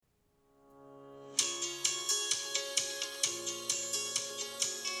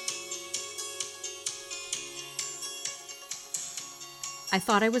I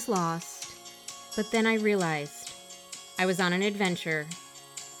thought I was lost, but then I realized I was on an adventure,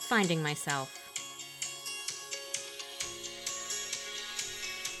 finding myself.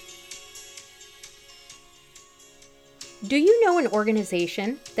 Do you know an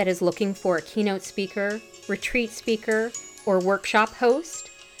organization that is looking for a keynote speaker, retreat speaker, or workshop host?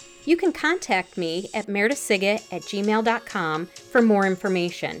 You can contact me at meredithsiggett@gmail.com for more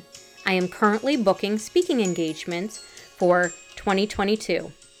information. I am currently booking speaking engagements for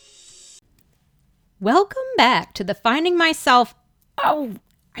 2022. Welcome back to the Finding Myself. Oh,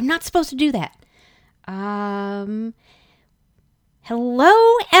 I'm not supposed to do that.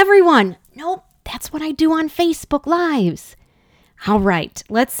 Hello, everyone. Nope, that's what I do on Facebook Lives. All right,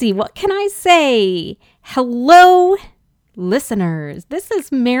 let's see. What can I say? Hello, listeners. This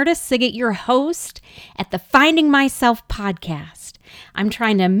is Meredith Siggett, your host at the Finding Myself podcast. I'm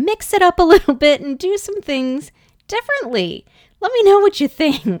trying to mix it up a little bit and do some things differently. Let me know what you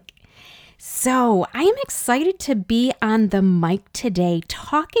think. So, I am excited to be on the mic today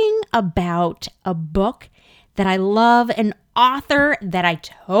talking about a book that I love, an author that I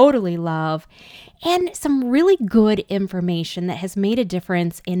totally love, and some really good information that has made a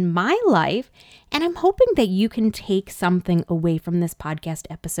difference in my life. And I'm hoping that you can take something away from this podcast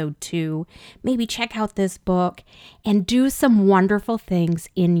episode too. Maybe check out this book and do some wonderful things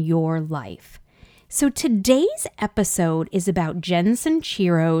in your life. So today's episode is about Jen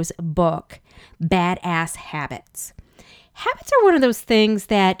Sincero's book, Badass Habits. Habits are one of those things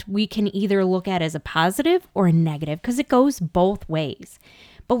that we can either look at as a positive or a negative because it goes both ways.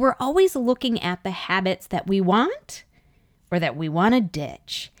 But we're always looking at the habits that we want or that we want to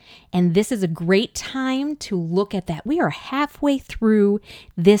ditch. And this is a great time to look at that. We are halfway through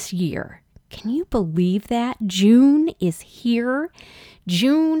this year. Can you believe that? June is here.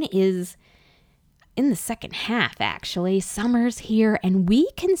 June is in the second half, actually. Summer's here, and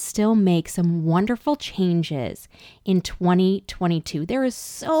we can still make some wonderful changes in 2022. There is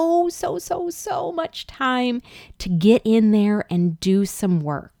so much time to get in there and do some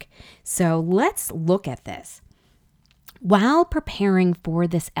work. So let's look at this. While preparing for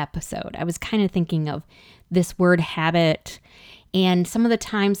this episode, I was kind of thinking of this word habit and some of the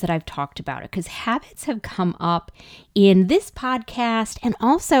times that I've talked about it, because habits have come up in this podcast. And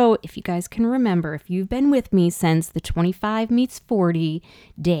also, if you guys can remember, if you've been with me since the 25 meets 40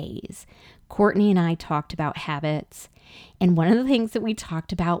 days, Courtney and I talked about habits. And one of the things that we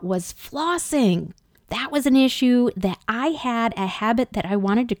talked about was flossing. That was an issue that I had, a habit that I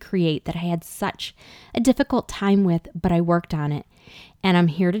wanted to create that I had such a difficult time with, but I worked on it. And I'm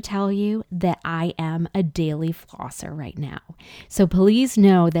here to tell you that I am a daily flosser right now. So please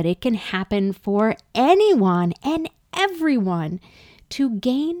know that it can happen for anyone and everyone to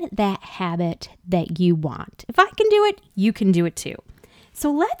gain that habit that you want. If I can do it, you can do it too.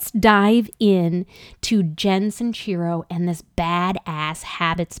 So let's dive in to Jen Sincero and this Badass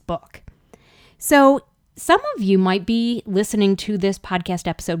Habits book. So some of you might be listening to this podcast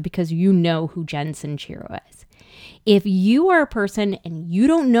episode because you know who Jen Sincero is. If you are a person and you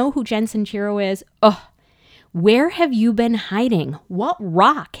don't know who Jen Sincero is, where have you been hiding? What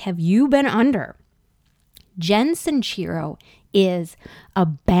rock have you been under? Jen Sincero is a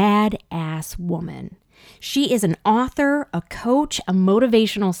badass woman. She is an author, a coach, a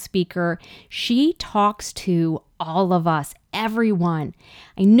motivational speaker. She talks to all of us, everyone.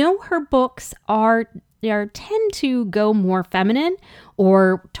 I know her books tend to go more feminine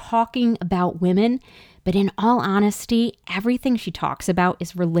or talking about women, but in all honesty, everything she talks about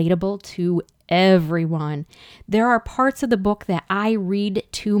is relatable to everyone. There are parts of the book that I read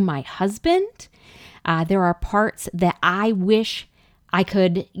to my husband. There are parts that I wish I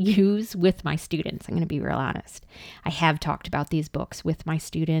could use with my students. I'm going to be real honest. I have talked about these books with my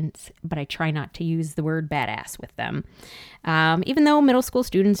students, but I try not to use the word badass with them. Even though middle school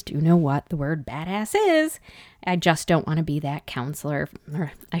students do know what the word badass is, I just don't want to be that counselor,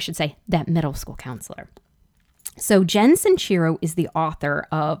 or I should say that middle school counselor. So Jen Sincero is the author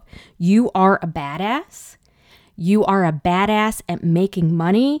of You Are a Badass, You Are a Badass at Making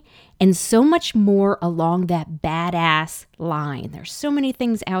Money, and so much more along that badass line. There's so many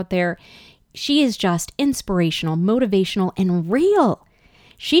things out there. She is just inspirational, motivational, and real.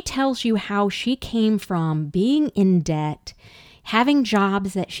 She tells you how she came from being in debt, having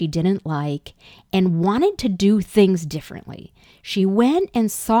jobs that she didn't like, and wanted to do things differently. She went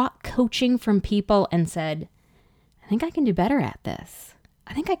and sought coaching from people and said, I think I can do better at this.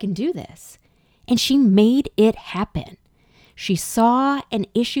 I think I can do this. And she made it happen. She saw an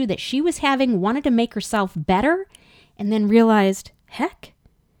issue that she was having, wanted to make herself better, and then realized, heck,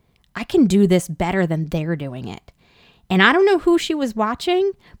 I can do this better than they're doing it. And I don't know who she was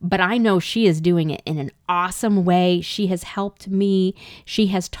watching, but I know she is doing it in an awesome way. She has helped me. She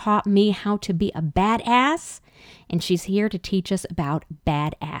has taught me how to be a badass, and she's here to teach us about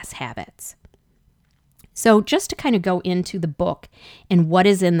badass habits. So just to kind of go into the book and what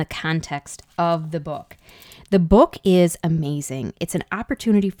is in the context of the book. The book is amazing. It's an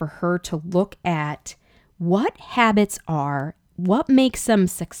opportunity for her to look at what habits are, what makes them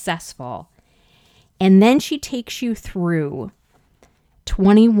successful, and then she takes you through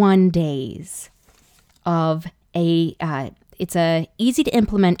 21 days of it's a easy to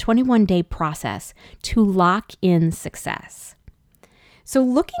implement 21-day process to lock in success. So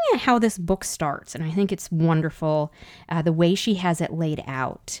looking at how this book starts, and I think it's wonderful, the way she has it laid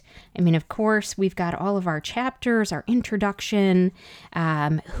out. I mean, of course, we've got all of our chapters, our introduction,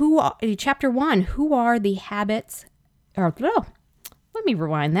 chapter 1, who are the habits, let me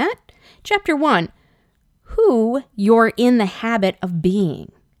rewind that. Chapter 1, who you're in the habit of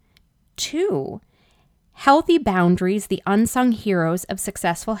being. 2, healthy boundaries, the unsung heroes of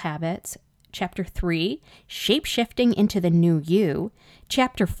successful habits. Chapter 3, shape-shifting into the new you.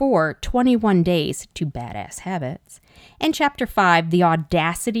 Chapter 4, 21 days to badass habits. And Chapter 5, the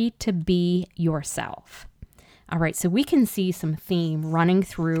audacity to be yourself. All right, so we can see some theme running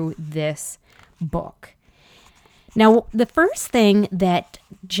through this book. Now, the first thing that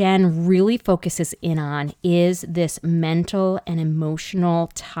Jen really focuses in on is this mental and emotional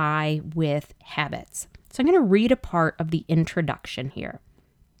tie with habits. So I'm going to read a part of the introduction here.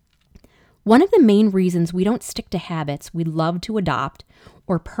 One of the main reasons we don't stick to habits we love to adopt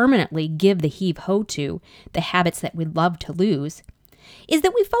or permanently give the heave-ho to, the habits that we'd love to lose, is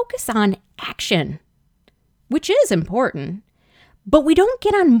that we focus on action, which is important, but we don't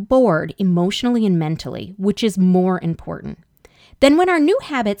get on board emotionally and mentally, which is more important. Then when our new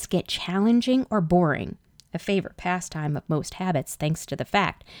habits get challenging or boring, a favorite pastime of most habits thanks to the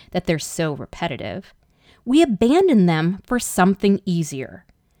fact that they're so repetitive, we abandon them for something easier,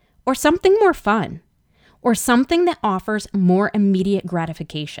 or something more fun, or something that offers more immediate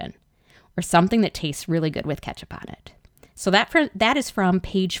gratification, or something that tastes really good with ketchup on it. So that is from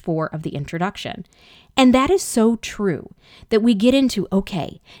page 4 of the introduction. And that is so true that we get into,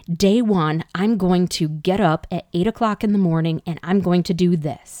 okay, day 1, I'm going to get up at 8 o'clock in the morning and I'm going to do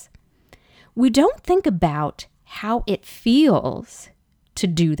this. We don't think about how it feels to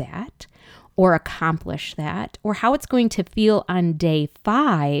do that or accomplish that, or how it's going to feel on day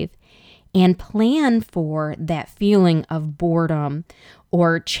 5 and plan for that feeling of boredom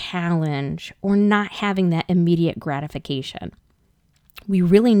or challenge or not having that immediate gratification. We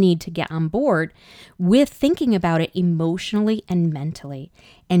really need to get on board with thinking about it emotionally and mentally.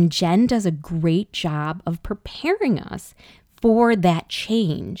 And Jen does a great job of preparing us for that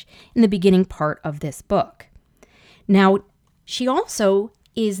change in the beginning part of this book. Now, she also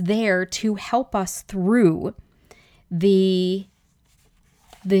is there to help us through the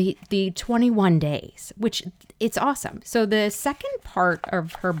 21 days, which it's awesome. So the second part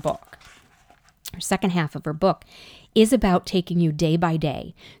of her book, or second half of her book, is about taking you day by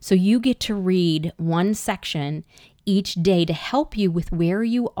day. So you get to read one section each day to help you with where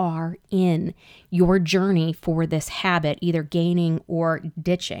you are in your journey for this habit, either gaining or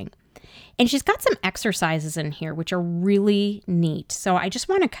ditching. And she's got some exercises in here which are really neat. So I just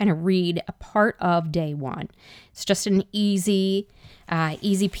want to kind of read a part of day 1. It's just an easy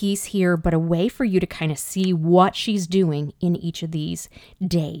piece here, but a way for you to kind of see what she's doing in each of these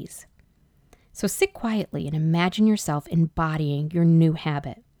days. So sit quietly and imagine yourself embodying your new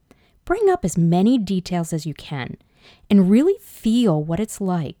habit. Bring up as many details as you can and really feel what it's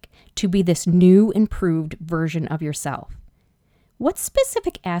like to be this new, improved version of yourself. What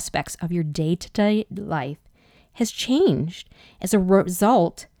specific aspects of your day-to-day life has changed as a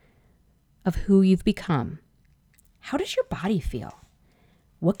result of who you've become? How does your body feel?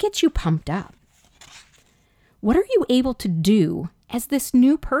 What gets you pumped up? What are you able to do as this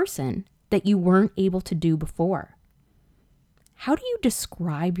new person that you weren't able to do before? How do you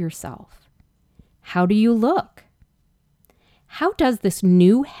describe yourself? How do you look? How does this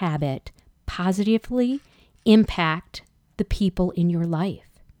new habit positively impact the people in your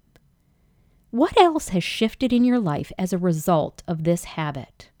life? What else has shifted in your life as a result of this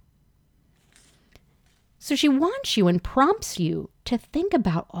habit? So she wants you and prompts you to think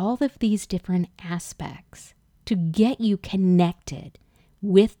about all of these different aspects to get you connected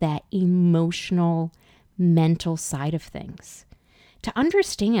with that emotional, mental side of things. To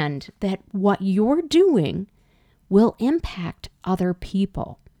understand that what you're doing will impact other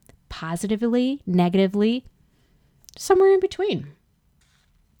people positively, negatively, somewhere in between.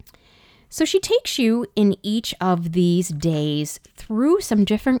 So she takes you in each of these days through some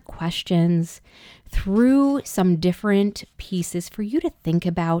different questions, through some different pieces for you to think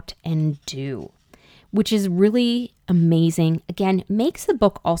about and do, which is really amazing. Again, makes the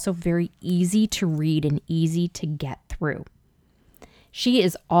book also very easy to read and easy to get through. She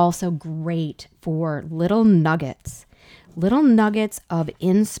is also great for little nuggets of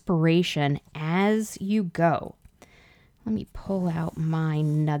inspiration as you go. Let me pull out my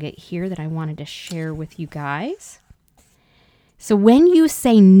nugget here that I wanted to share with you guys. So when you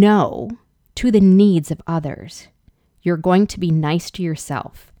say no to the needs of others, you're going to be nice to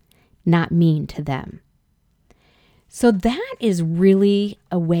yourself, not mean to them. So that is really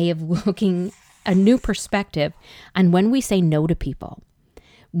a way of looking, a new perspective on when we say no to people.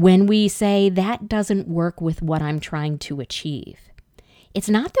 When we say that doesn't work with what I'm trying to achieve. It's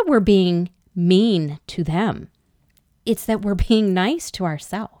not that we're being mean to them. It's that we're being nice to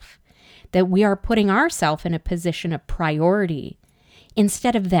ourselves, that we are putting ourselves in a position of priority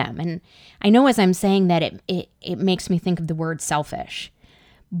instead of them. And I know as I'm saying that it makes me think of the word selfish,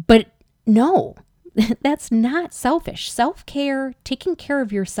 but no, that's not selfish. Self-care, taking care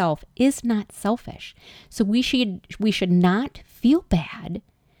of yourself is not selfish. So we should not feel bad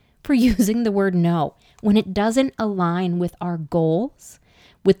for using the word no when it doesn't align with our goals,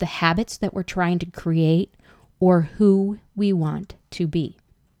 with the habits that we're trying to create, or who we want to be.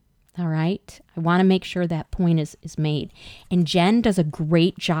 All right? I want to make sure that point is made. And Jen does a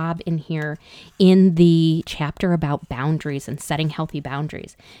great job in here in the chapter about boundaries and setting healthy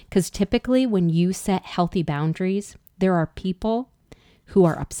boundaries. Because typically when you set healthy boundaries, there are people who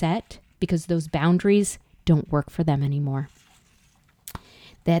are upset because those boundaries don't work for them anymore.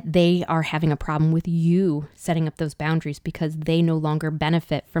 That they are having a problem with you setting up those boundaries because they no longer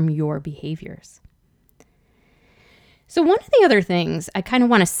benefit from your behaviors. So one of the other things, I kind of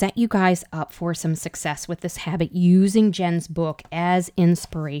want to set you guys up for some success with this habit using Jen's book as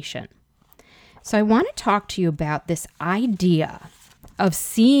inspiration. So I want to talk to you about this idea of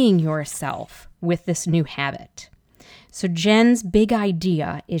seeing yourself with this new habit. So Jen's big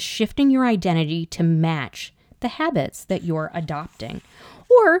idea is shifting your identity to match the habits that you're adopting.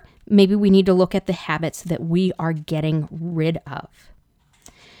 Or maybe we need to look at the habits that we are getting rid of.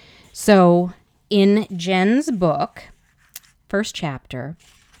 So in Jen's book, first chapter,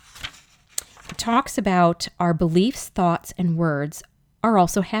 it talks about our beliefs, thoughts, and words are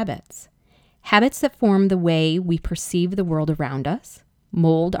also habits. Habits that form the way we perceive the world around us,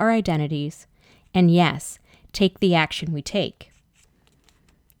 mold our identities, and yes, take the action we take.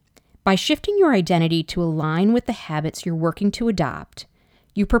 By shifting your identity to align with the habits you're working to adopt,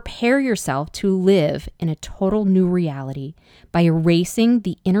 you prepare yourself to live in a total new reality by erasing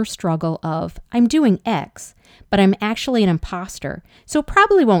the inner struggle of, I'm doing X, but I'm actually an imposter, so it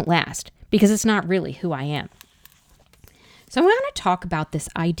probably won't last because it's not really who I am. So I want to talk about this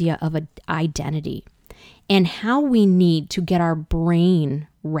idea of an identity and how we need to get our brain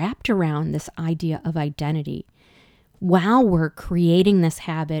wrapped around this idea of identity while we're creating this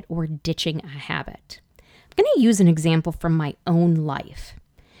habit or ditching a habit. I'm going to use an example from my own life.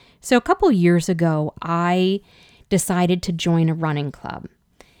 So a couple years ago, I decided to join a running club.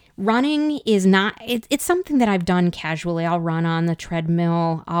 Running is not, it's something that I've done casually. I'll run on the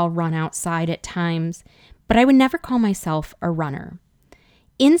treadmill, I'll run outside at times, but I would never call myself a runner.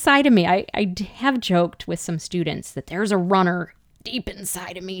 Inside of me, I have joked with some students that there's a runner deep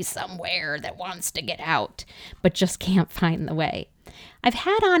inside of me somewhere that wants to get out, but just can't find the way. I've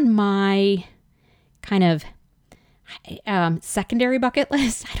had on my kind of secondary bucket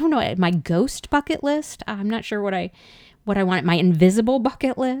list. I don't know, my ghost bucket list. I'm not sure what I want. My invisible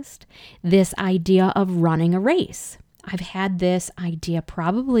bucket list. This idea of running a race. I've had this idea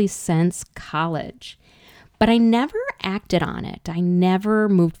probably since college, but I never acted on it. I never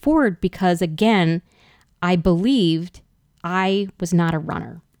moved forward because, again, I believed I was not a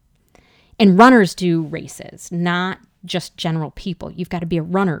runner. And runners do races, not just general people. You've got to be a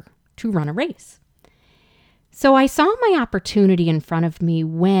runner to run a race. So I saw my opportunity in front of me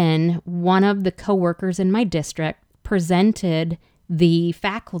when one of the coworkers in my district presented the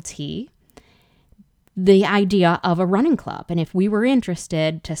faculty the idea of a running club and if we were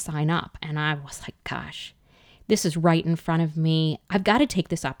interested to sign up. And I was like, gosh, this is right in front of me. I've got to take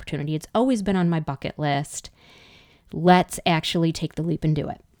this opportunity. It's always been on my bucket list. Let's actually take the leap and do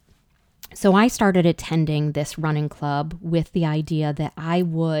it. So I started attending this running club with the idea that I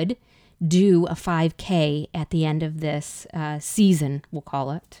would do a 5K at the end of this season, we'll call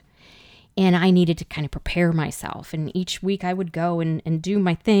it. And I needed to kind of prepare myself. And each week I would go and do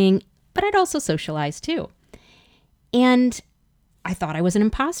my thing, but I'd also socialize too. And I thought I was an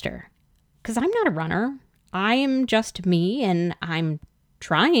imposter. because I'm not a runner. I am just me and I'm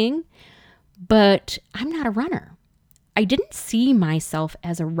trying, but I'm not a runner. I didn't see myself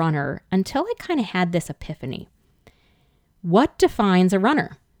as a runner until I kind of had this epiphany. What defines a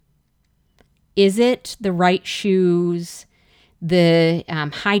runner? Is it the right shoes, the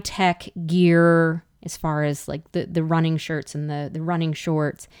high-tech gear as far as like the running shirts and the running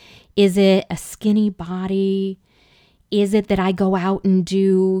shorts? Is it a skinny body? Is it that I go out and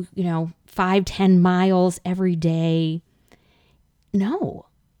do, 5-10 miles every day? No,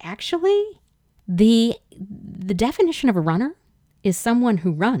 actually, the definition of a runner is someone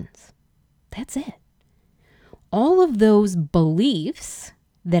who runs. That's it. All of those beliefs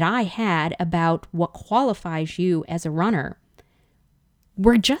that I had about what qualifies you as a runner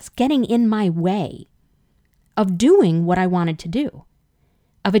were just getting in my way of doing what I wanted to do,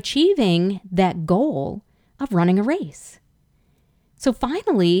 of achieving that goal of running a race. So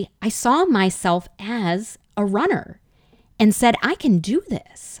finally, I saw myself as a runner and said, I can do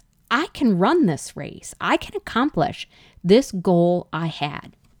this. I can run this race. I can accomplish this goal I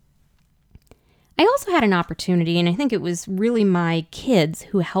had. I also had an opportunity, and I think it was really my kids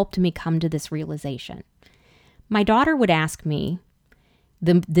who helped me come to this realization. My daughter would ask me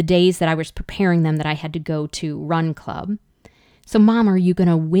the days that I was preparing them that I had to go to run club. So, Mom, are you going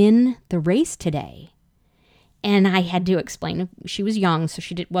to win the race today? And I had to explain. She was young, so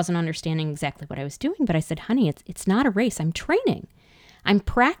she wasn't understanding exactly what I was doing. But I said, honey, it's not a race. I'm training. I'm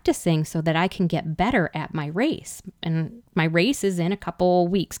practicing so that I can get better at my race. And my race is in a couple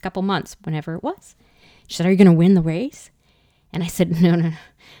weeks, couple months, whenever it was. She said, are you going to win the race? And I said, no.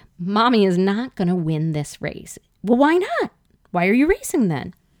 Mommy is not going to win this race. Well, why not? Why are you racing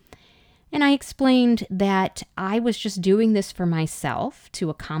then? And I explained that I was just doing this for myself to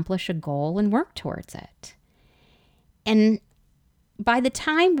accomplish a goal and work towards it. And by the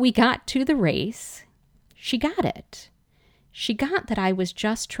time we got to the race, she got it. She got that I was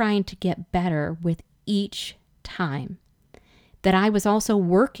just trying to get better with each time, that I was also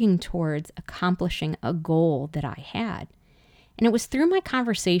working towards accomplishing a goal that I had. And it was through my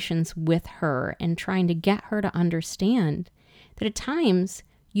conversations with her and trying to get her to understand that at times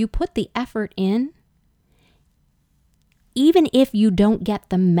you put the effort in, even if you don't get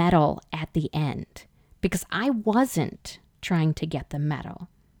the medal at the end. Because I wasn't trying to get the medal.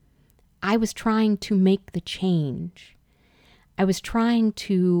 I was trying to make the change. I was trying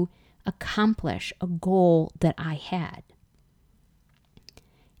to accomplish a goal that I had.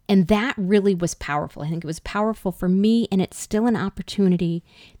 And that really was powerful. I think it was powerful for me, and it's still an opportunity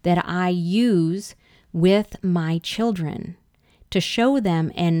that I use with my children to show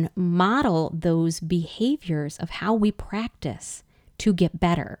them and model those behaviors of how we practice to get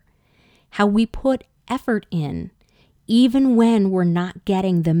better, how we put effort in, even when we're not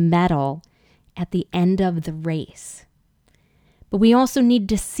getting the medal at the end of the race. But we also need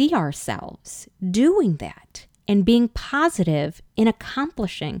to see ourselves doing that and being positive in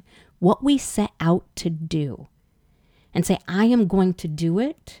accomplishing what we set out to do. And say, I am going to do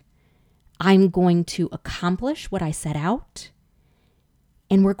it. I'm going to accomplish what I set out.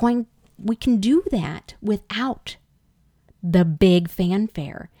 And we can do that without the big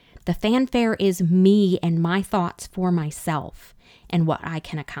fanfare. The fanfare is me and my thoughts for myself and what I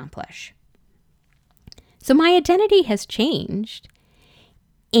can accomplish. So my identity has changed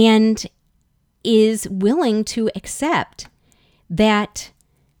and is willing to accept that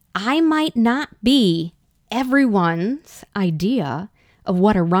I might not be everyone's idea of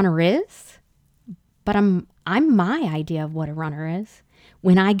what a runner is, but I'm my idea of what a runner is.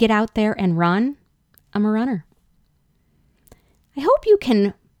 When I get out there and run, I'm a runner. I hope you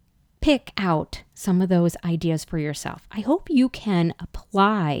can pick out some of those ideas for yourself. I hope you can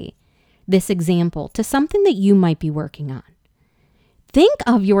apply this example to something that you might be working on. Think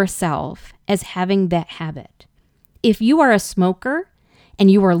of yourself as having that habit. If you are a smoker and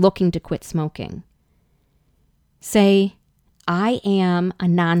you are looking to quit smoking, say, I am a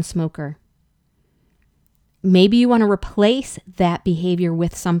non-smoker. Maybe you want to replace that behavior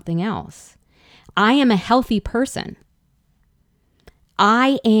with something else. I am a healthy person.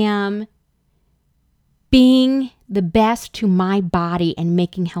 I am being the best to my body and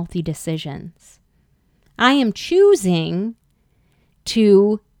making healthy decisions. I am choosing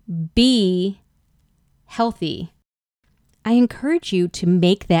to be healthy. I encourage you to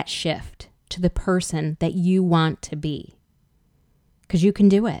make that shift to the person that you want to be, because you can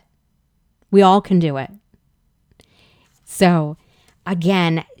do it. We all can do it. So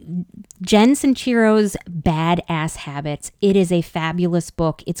again, Jen Sincero's Badass Habits. It is a fabulous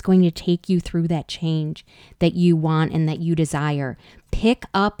book. It's going to take you through that change that you want and that you desire. Pick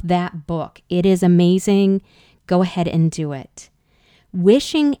up that book. It is amazing. Go ahead and do it.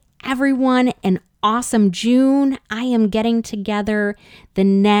 Wishing everyone an awesome June. I am getting together the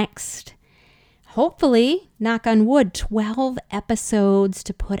next, hopefully, knock on wood, 12 episodes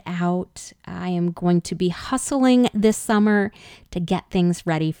to put out. I am going to be hustling this summer to get things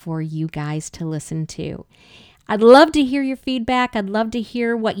ready for you guys to listen to. I'd love to hear your feedback. I'd love to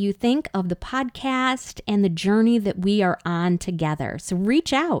hear what you think of the podcast and the journey that we are on together. So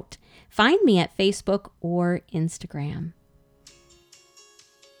reach out. Find me at Facebook or Instagram.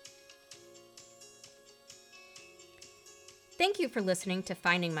 Thank you for listening to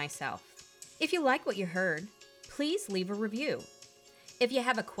Finding Myself. If you like what you heard, please leave a review. If you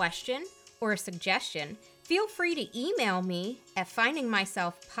have a question or a suggestion, feel free to email me at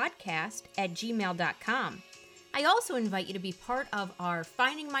findingmyselfpodcast@gmail.com. I also invite you to be part of our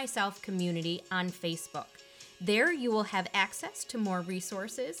Finding Myself community on Facebook. There you will have access to more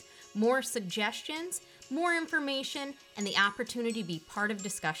resources, more suggestions, more information, and the opportunity to be part of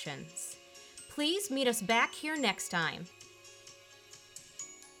discussions. Please meet us back here next time.